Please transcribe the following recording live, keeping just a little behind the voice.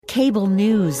Cable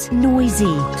news,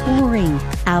 noisy, boring,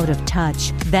 out of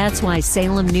touch. That's why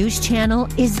Salem News Channel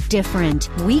is different.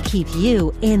 We keep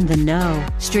you in the know.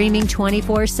 Streaming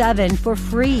 24/7 for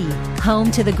free.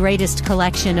 Home to the greatest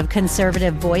collection of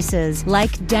conservative voices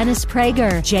like Dennis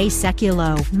Prager, Jay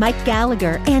Sekulow, Mike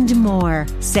Gallagher, and more.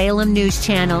 Salem News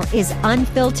Channel is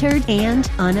unfiltered and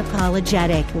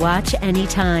unapologetic. Watch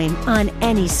anytime, on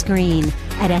any screen,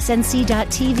 at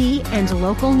snc.tv and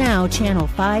Local Now Channel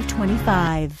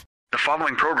 525. The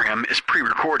following program is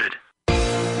pre-recorded.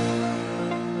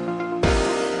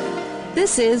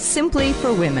 This is Simply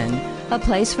for Women, a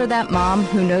place for that mom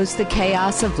who knows the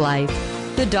chaos of life,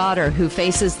 the daughter who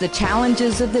faces the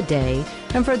challenges of the day,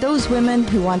 and for those women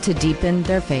who want to deepen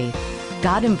their faith.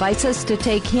 God invites us to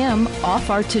take Him off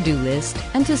our to-do list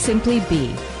and to simply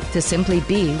be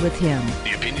with Him.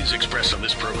 The opinions expressed on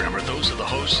this program are those of the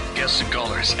hosts, guests, and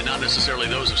callers, and not necessarily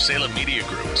those of Salem Media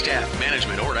Group, staff,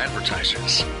 management, or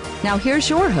advertisers. Now here's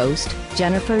your host,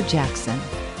 Jennifer Jackson.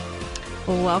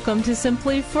 Welcome to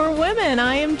Simply for Women.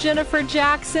 I am Jennifer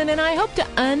Jackson, and I hope to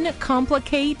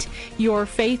uncomplicate your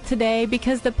faith today,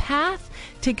 because the path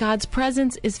to God's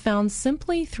presence is found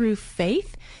simply through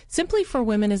faith. Simply for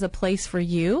Women is a place for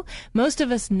you. Most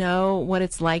of us know what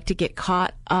it's like to get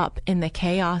caught up in the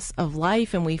chaos of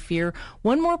life, and we fear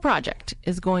one more project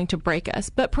is going to break us.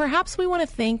 But perhaps we want to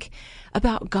think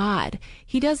about God.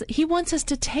 He wants us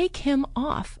to take Him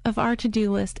off of our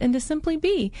to-do list and to simply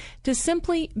be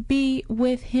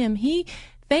with Him.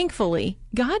 Thankfully,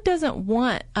 God doesn't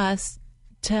want us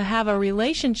to have a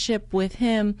relationship with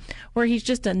Him where He's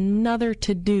just another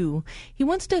to-do. He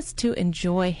wants us to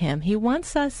enjoy Him. He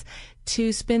wants us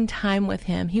to spend time with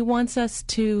Him. He wants us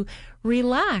to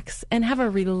relax and have a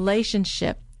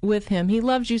relationship with Him. He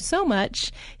loves you so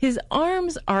much. His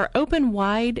arms are open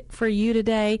wide for you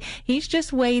today. He's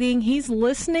just waiting. He's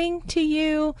listening to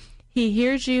you. He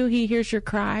hears you. He hears your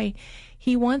cry.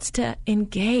 He wants to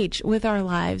engage with our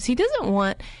lives. He doesn't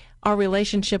want our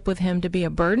relationship with Him to be a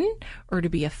burden or to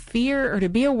be a fear or to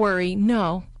be a worry.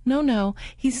 No.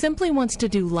 He simply wants to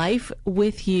do life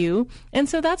with you. And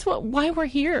so that's why we're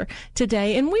here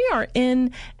today. And we are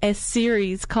in a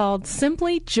series called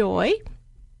Simply Joy.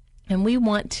 And we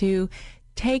want to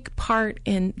take part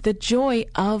in the joy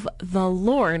of the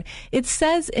Lord. It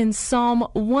says in Psalm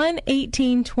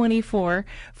 118:24,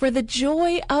 "For the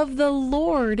joy of the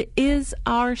Lord is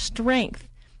our strength."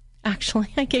 Actually,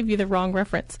 I gave you the wrong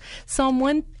reference. Psalm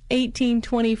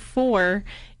 118:24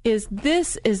 is,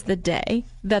 "This is the day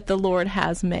that the Lord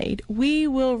has made. We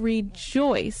will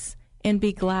rejoice and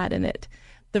be glad in it."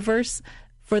 The verse,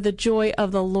 "For the joy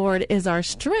of the Lord is our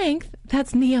strength,"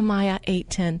 that's Nehemiah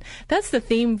 8:10. That's the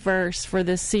theme verse for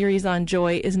this series on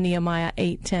joy, is Nehemiah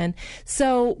 8:10.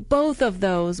 So both of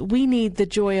those, we need the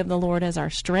joy of the Lord as our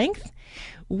strength.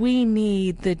 We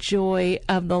need the joy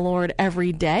of the Lord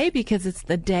every day because it's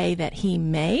the day that He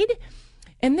made.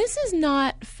 And this is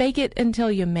not fake it until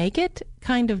you make it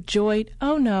kind of joy.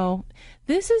 Oh no.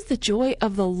 This is the joy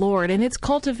of the Lord, and it's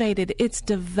cultivated, it's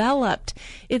developed.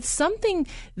 It's something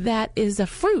that is a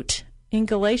fruit. In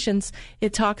Galatians,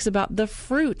 it talks about the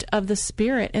fruit of the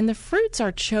Spirit, and the fruits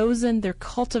are chosen, they're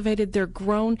cultivated, they're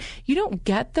grown. You don't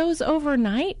get those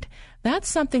overnight. That's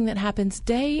something that happens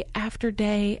day after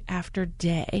day after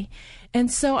day.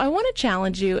 And so I want to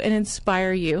challenge you and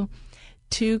inspire you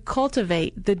to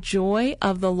cultivate the joy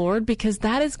of the Lord, because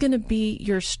that is going to be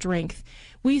your strength.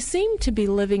 We seem to be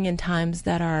living in times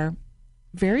that are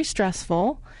very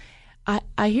stressful.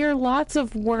 I hear lots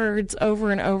of words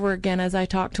over and over again as I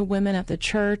talk to women at the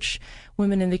church,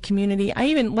 women in the community.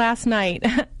 Last night,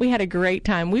 we had a great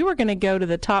time. We were going to go to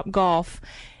the Top Golf,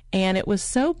 and it was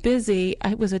so busy.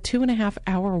 It was a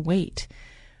 2.5-hour wait.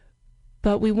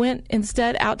 But we went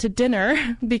instead out to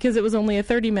dinner because it was only a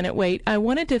 30-minute wait. I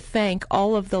wanted to thank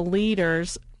all of the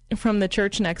leaders from the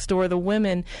church next door, the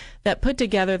women that put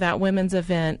together that women's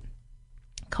event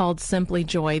called Simply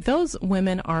Joy. Those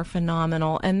women are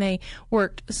phenomenal, and they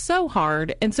worked so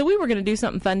hard. And so we were going to do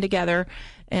something fun together,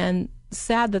 and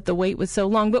sad that the wait was so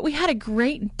long. But we had a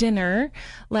great dinner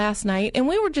last night, and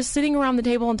we were just sitting around the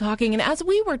table and talking. And as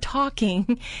we were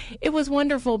talking, it was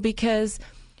wonderful because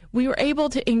we were able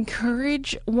to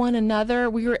encourage one another.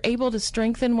 We were able to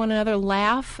strengthen one another,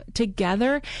 laugh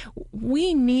together.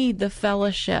 We need the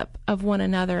fellowship of one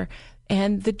another,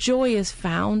 and the joy is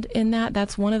found in that.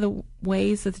 That's one of the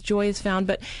ways that the joy is found.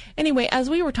 But anyway, as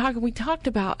we were talking, we talked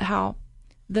about how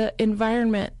the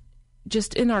environment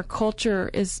just in our culture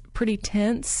is pretty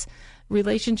tense.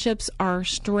 Relationships are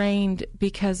strained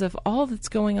because of all that's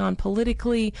going on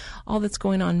politically, all that's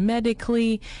going on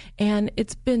medically, and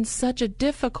it's been such a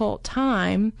difficult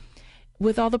time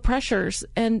with all the pressures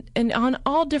and on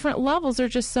all different levels.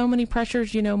 There's just so many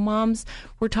pressures. Moms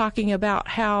were talking about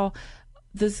how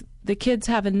the kids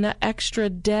have an extra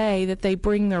day that they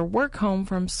bring their work home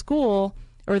from school,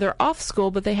 or they're off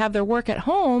school, but they have their work at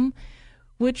home,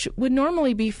 which would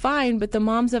normally be fine, but the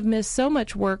moms have missed so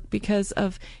much work because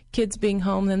of kids being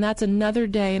home. Then that's another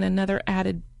day and another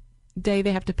added day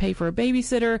they have to pay for a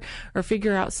babysitter or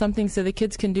figure out something so the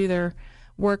kids can do their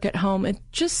work at home. And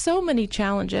just so many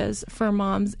challenges for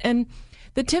moms. And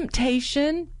the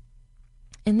temptation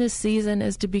in this season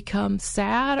is to become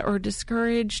sad or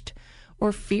discouraged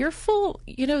or fearful,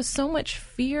 so much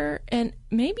fear, and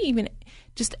maybe even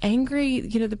just angry.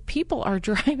 The people are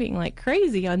driving like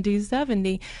crazy on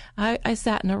 270. I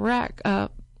sat in a wreck.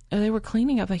 They were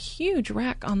cleaning up a huge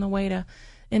wreck on the way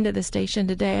into the station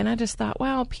today, and I just thought,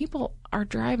 wow, people are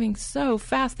driving so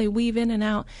fast. They weave in and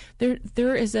out.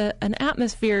 There is an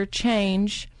atmosphere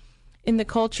change in the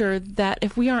culture that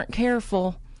if we aren't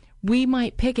careful, we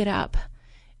might pick it up,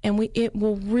 and it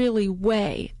will really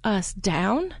weigh us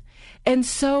down. And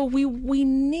so we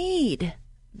need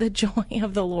the joy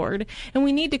of the Lord, and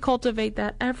we need to cultivate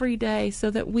that every day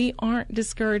so that we aren't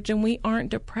discouraged and we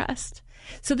aren't depressed.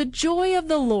 So the joy of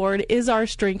the Lord is our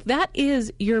strength. That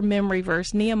is your memory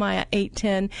verse, Nehemiah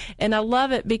 8:10. And I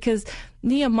love it because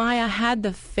Nehemiah had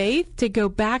the faith to go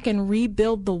back and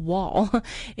rebuild the wall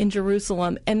in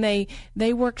Jerusalem. And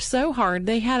they worked so hard.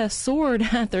 They had a sword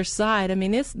at their side. I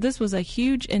mean, this was a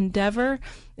huge endeavor.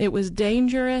 It was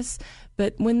dangerous.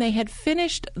 But when they had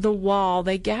finished the wall,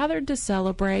 they gathered to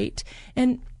celebrate.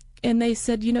 And they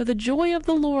said, the joy of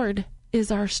the Lord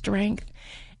is our strength.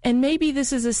 And maybe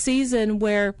this is a season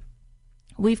where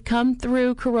we've come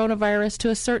through coronavirus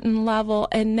to a certain level,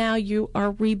 and now you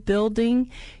are rebuilding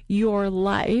your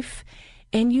life,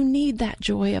 and you need that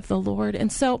joy of the Lord.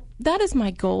 And so that is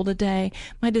my goal today,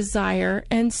 my desire.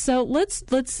 And so let's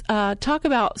talk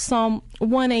about Psalm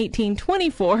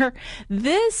 118:24.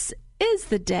 This is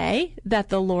the day that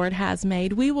the Lord has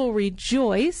made. We will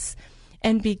rejoice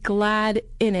and be glad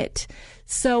in it.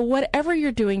 So whatever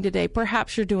you're doing today,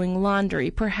 perhaps you're doing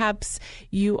laundry, perhaps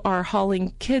you are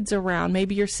hauling kids around,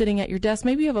 maybe you're sitting at your desk,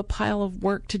 maybe you have a pile of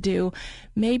work to do,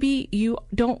 maybe you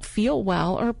don't feel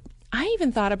well, or I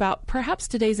even thought about perhaps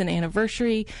today's an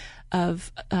anniversary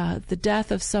of the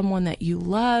death of someone that you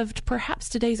loved. Perhaps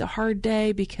today's a hard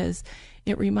day because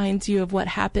it reminds you of what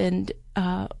happened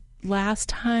last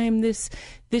time, this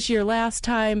year, last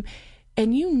time,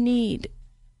 and you need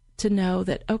to know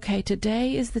that, okay,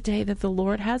 today is the day that the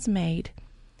Lord has made,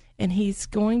 and He's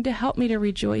going to help me to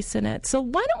rejoice in it. So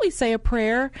why don't we say a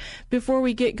prayer before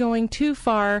we get going too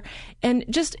far and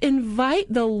just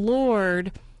invite the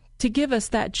Lord to give us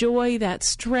that joy, that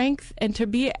strength, and to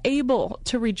be able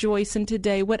to rejoice in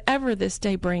today, whatever this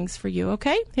day brings for you.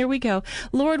 Okay, here we go.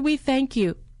 Lord, we thank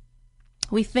you.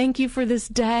 We thank you for this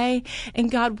day,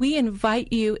 and God, we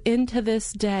invite you into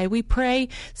this day. We pray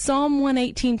Psalm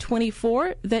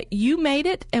 118:24 that you made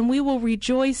it, and we will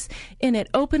rejoice in it.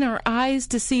 Open our eyes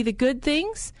to see the good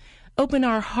things. Open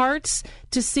our hearts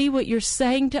to see what you're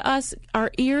saying to us,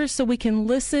 our ears so we can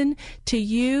listen to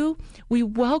you. We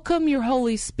welcome your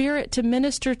Holy Spirit to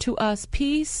minister to us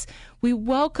peace. We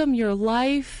welcome your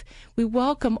life. We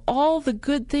welcome all the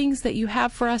good things that you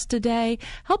have for us today.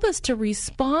 Help us to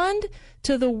respond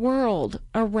to the world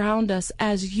around us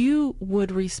as you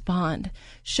would respond.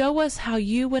 Show us how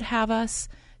you would have us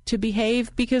to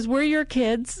behave, because we're your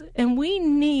kids and we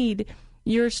need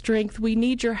your strength. We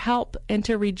need your help and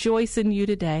to rejoice in you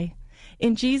today.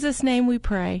 In Jesus' name we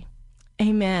pray.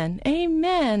 Amen.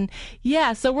 Amen.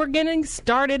 Yeah, so we're getting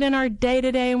started in our day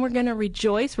today, and we're going to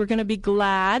rejoice. We're going to be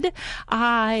glad.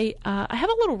 I have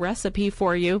a little recipe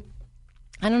for you.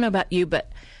 I don't know about you,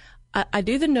 but I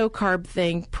do the no-carb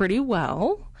thing pretty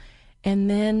well, and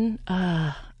then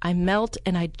I melt,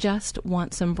 and I just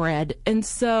want some bread. And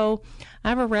so I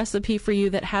have a recipe for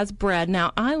you that has bread.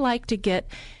 Now, I like to get,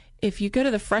 if you go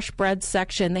to the fresh bread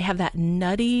section, they have that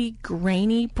nutty,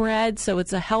 grainy bread, so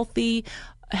it's a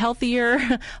healthier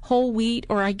whole wheat,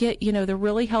 or I get, the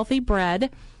really healthy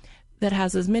bread that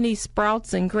has as many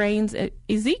sprouts and grains.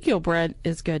 Ezekiel bread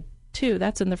is good too.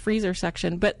 That's in the freezer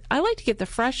section. But I like to get the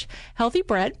fresh, healthy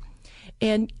bread.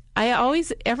 And I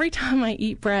always, every time I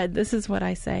eat bread, this is what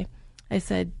I say. I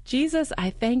said, Jesus,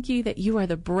 I thank you that you are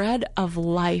the bread of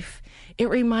life. It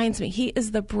reminds me, He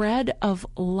is the bread of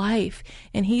life,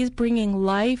 and He's bringing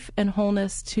life and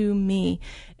wholeness to me.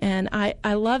 And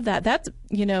I love that. That's,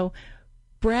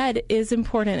 bread is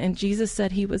important, and Jesus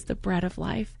said He was the bread of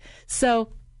life. So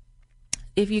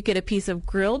if you get a piece of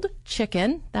grilled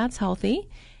chicken, that's healthy,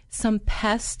 some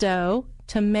pesto,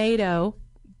 tomato,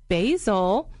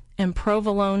 basil, and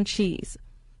provolone cheese,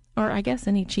 or I guess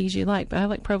any cheese you like, but I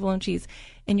like provolone cheese.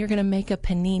 And you're going to make a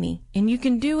panini. And you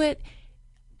can do it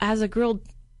as a grilled,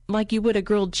 like you would a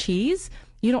grilled cheese.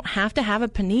 You don't have to have a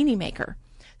panini maker.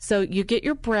 So you get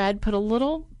your bread, put a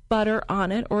little butter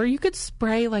on it, or you could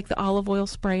spray like the olive oil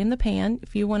spray in the pan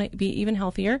if you want it to be even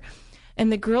healthier.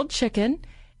 And the grilled chicken,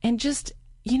 and just,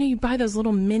 you buy those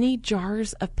little mini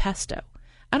jars of pesto.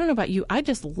 I don't know about you, I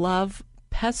just love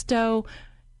pesto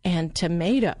and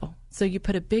tomato. So you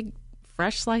put a big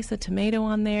fresh slice of tomato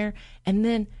on there, and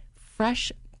then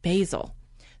fresh basil.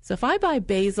 So if I buy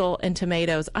basil and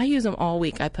tomatoes, I use them all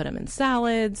week. I put them in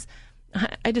salads.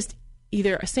 I just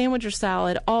either a sandwich or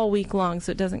salad all week long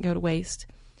so it doesn't go to waste.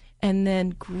 And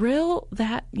then grill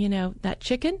that, that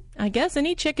chicken. I guess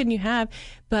any chicken you have,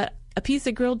 but a piece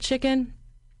of grilled chicken,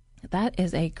 that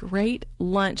is a great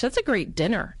lunch. That's a great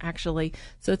dinner, actually.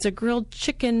 So it's a grilled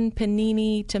chicken,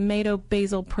 panini, tomato,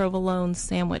 basil, provolone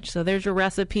sandwich. So there's your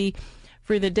recipe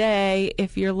for the day.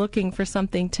 If you're looking for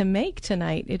something to make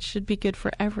tonight, it should be good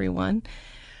for everyone.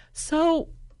 So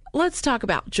let's talk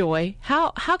about joy.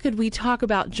 How could we talk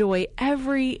about joy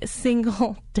every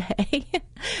single day?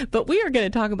 But we are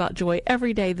going to talk about joy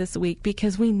every day this week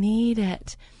because we need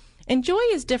it. And joy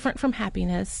is different from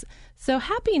happiness. So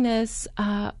happiness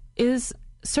is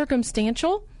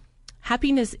circumstantial.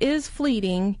 Happiness is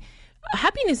fleeting.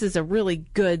 Happiness is a really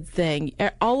good thing.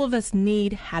 All of us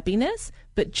need happiness,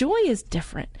 but joy is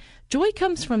different. Joy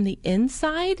comes from the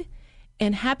inside,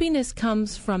 and happiness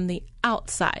comes from the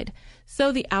outside.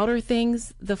 So the outer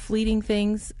things, the fleeting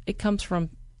things, it comes from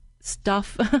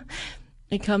stuff.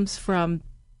 It comes from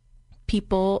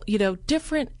people,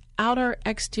 different outer,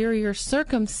 exterior,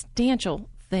 circumstantial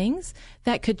things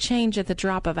that could change at the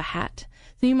drop of a hat.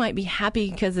 So you might be happy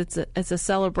because it's a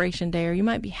celebration day, or you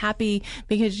might be happy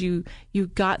because you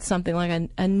got something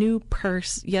like a new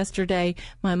purse. Yesterday,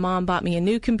 my mom bought me a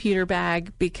new computer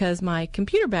bag because my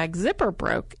computer bag zipper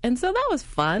broke. And so that was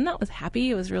fun. That was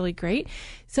happy. It was really great.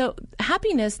 So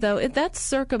happiness, though, that's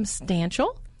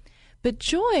circumstantial. But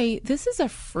joy, this is a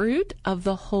fruit of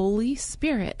the Holy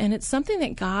Spirit, and it's something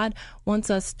that God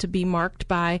wants us to be marked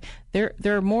by. There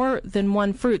are more than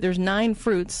one fruit. There's 9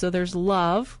 fruits. So there's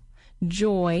love,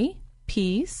 joy,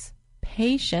 peace,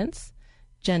 patience,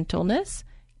 gentleness,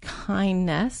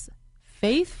 kindness,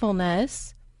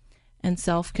 faithfulness, and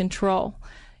self-control.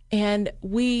 And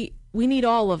we need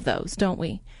all of those, don't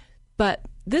we? But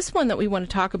this one that we want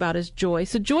to talk about is joy.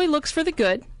 So joy looks for the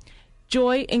good.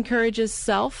 Joy encourages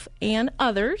self and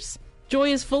others.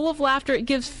 Joy is full of laughter. It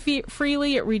gives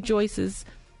freely. It rejoices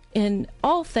in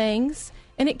all things.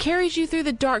 And it carries you through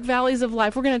the dark valleys of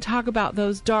life. We're going to talk about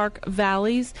those dark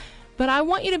valleys. But I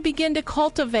want you to begin to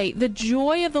cultivate the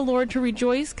joy of the Lord, to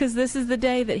rejoice, because this is the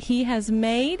day that He has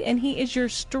made, and He is your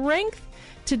strength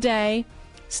today.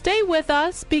 Stay with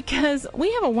us because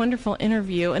we have a wonderful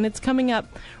interview, and it's coming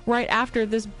up right after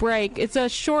this break. It's a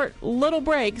short little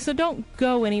break, so don't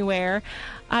go anywhere.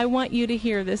 I want you to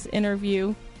hear this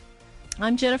interview.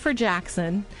 I'm Jennifer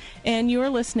Jackson, and you're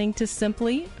listening to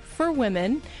Simply for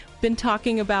Women. Been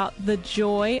talking about the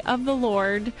joy of the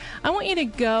Lord. I want you to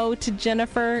go to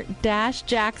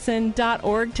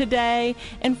jennifer-jackson.org today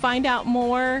and find out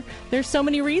more. There's so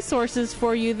many resources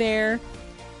for you there.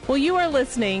 Well, you are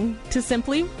listening to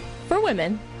Simply for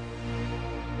Women.